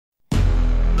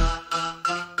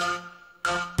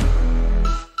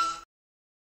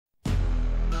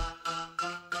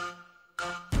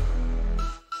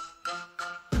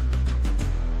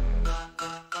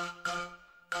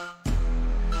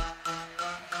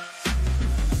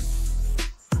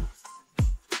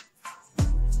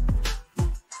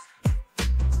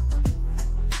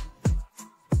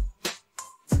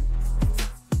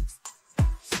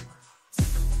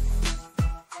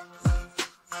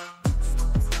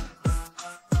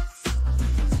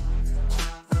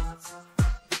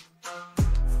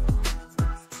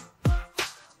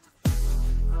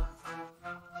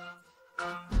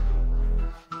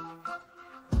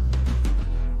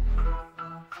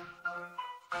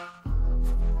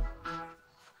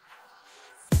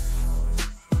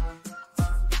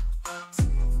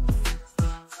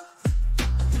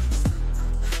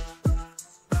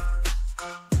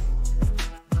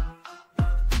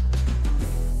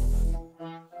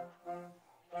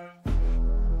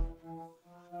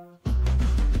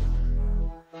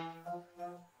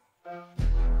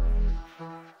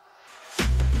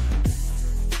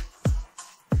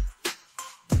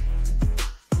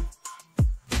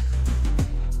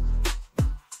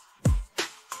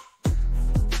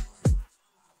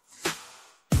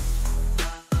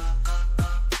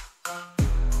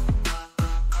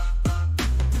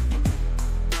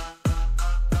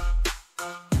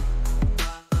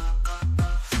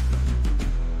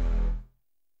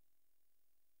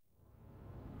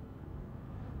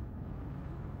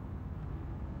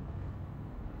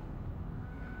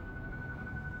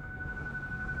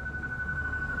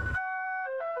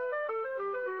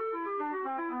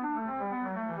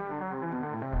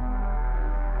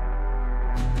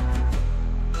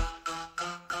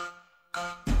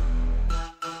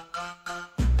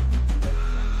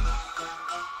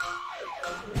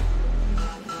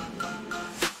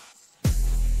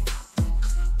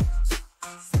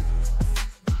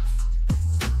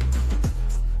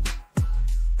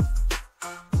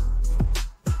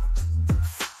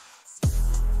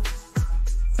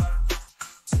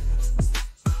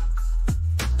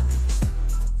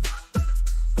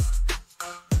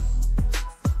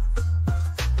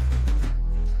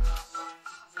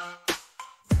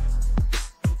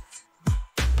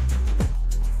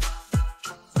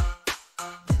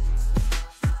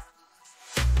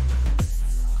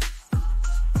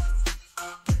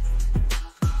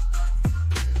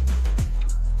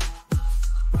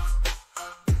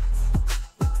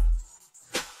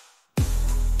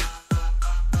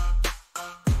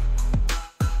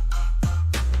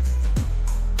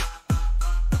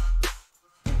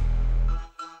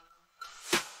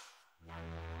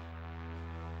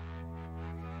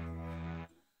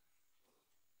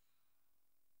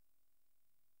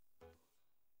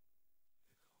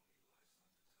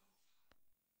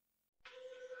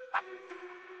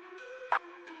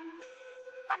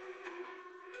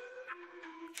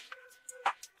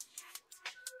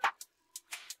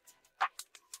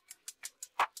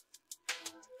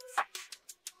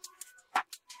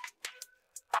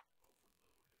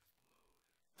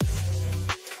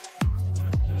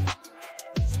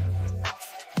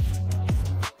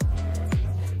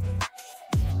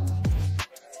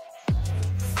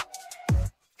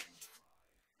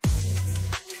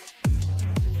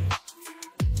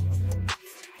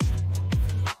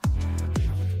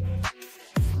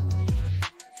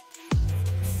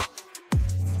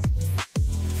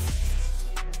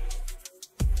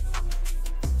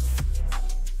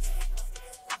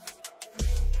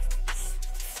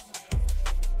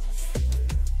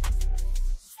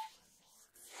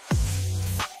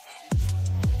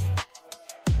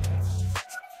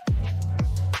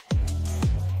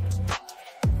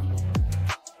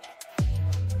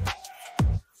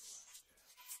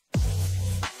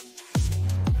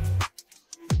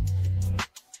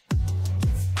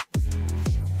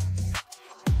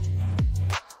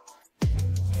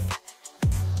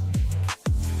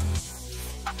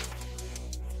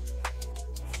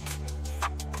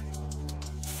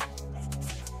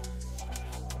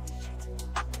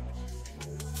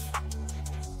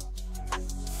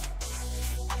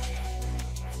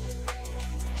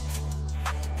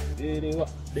Diddy wop,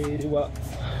 diddy wop.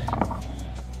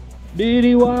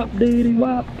 Diddy wop, diddy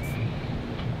wop.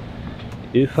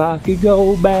 If I could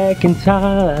go back in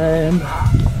time,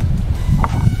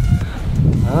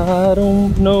 I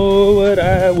don't know what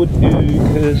I would do,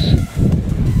 'cause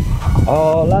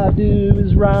all I do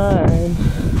is rhyme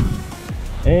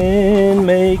and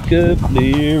make up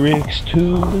lyrics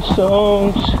to the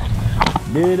songs.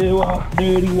 Diddy wop,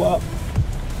 diddy wop.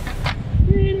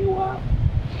 Diddy wop.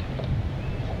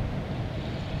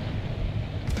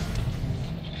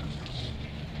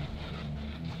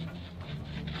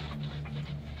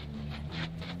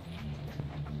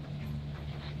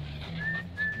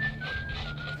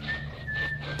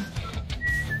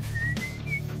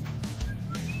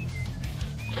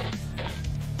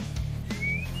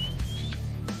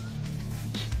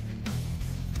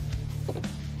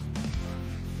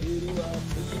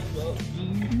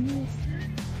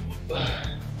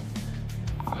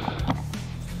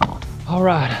 All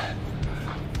right,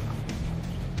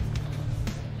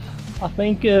 I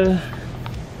think it's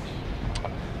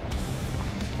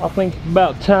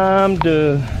about time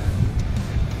to,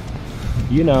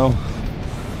 you know,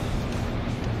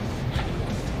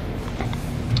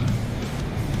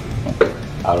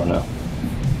 I don't know,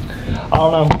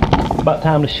 about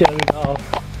time to shut it off,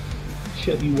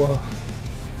 shut you off.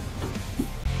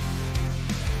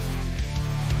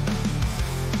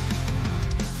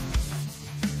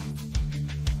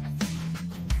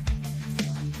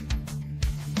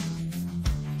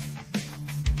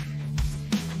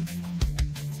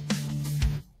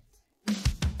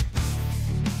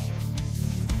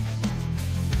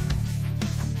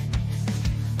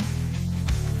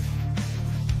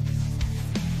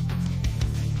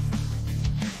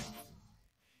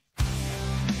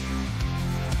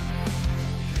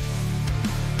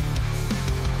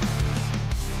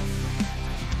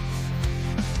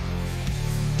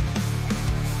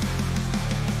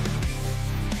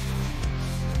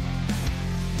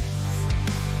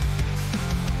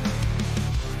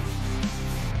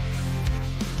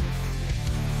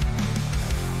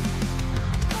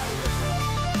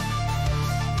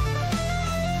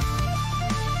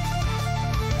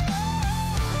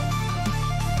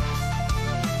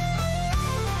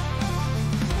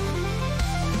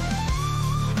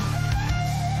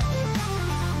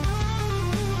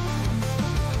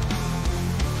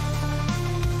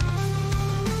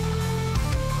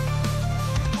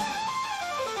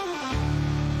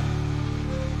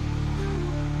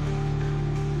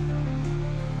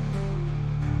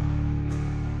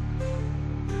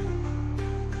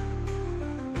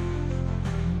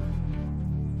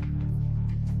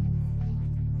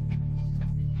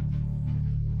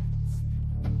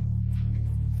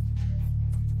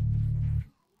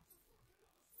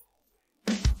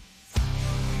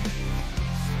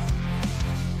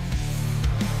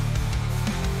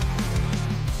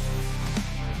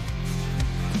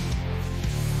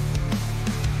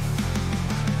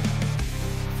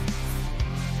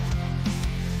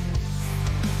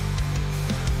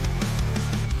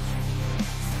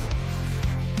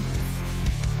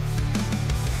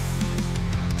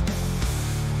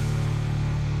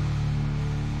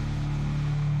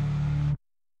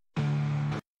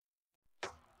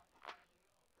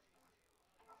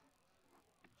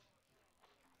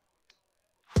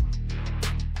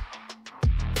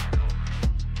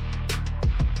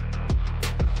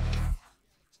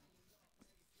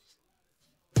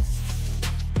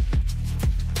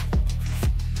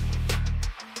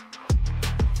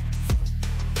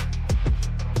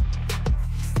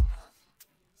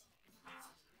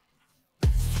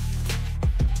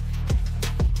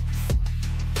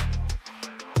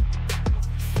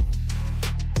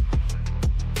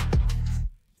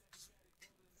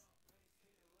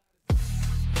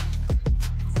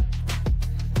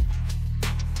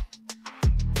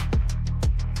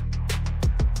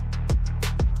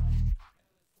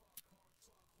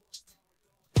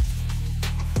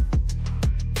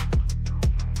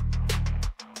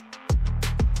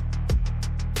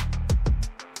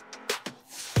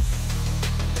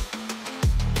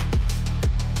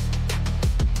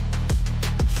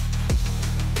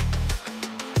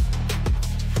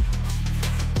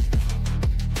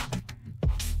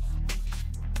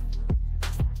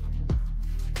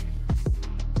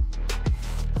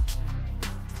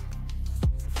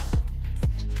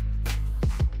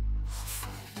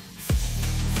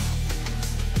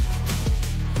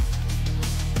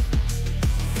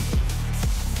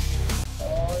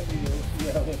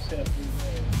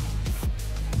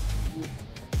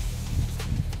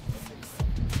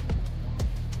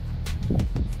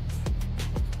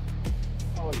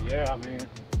 Yeah, man.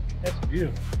 That's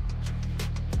beautiful.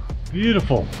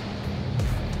 Beautiful.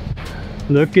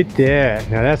 Look at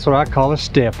that. Now that's what I call a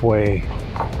stepway.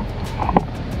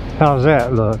 How's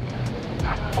that look?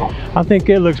 I think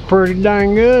it looks pretty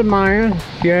dang good, man.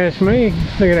 If you ask me.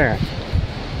 Look at that.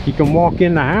 You can walk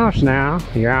in the house now.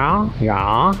 Yeah,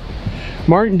 yeah.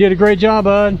 Martin did a great job,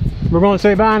 bud. We're going to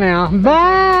say bye now.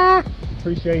 Bye.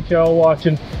 Appreciate y'all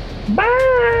watching.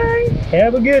 Bye.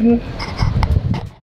 Have a good one.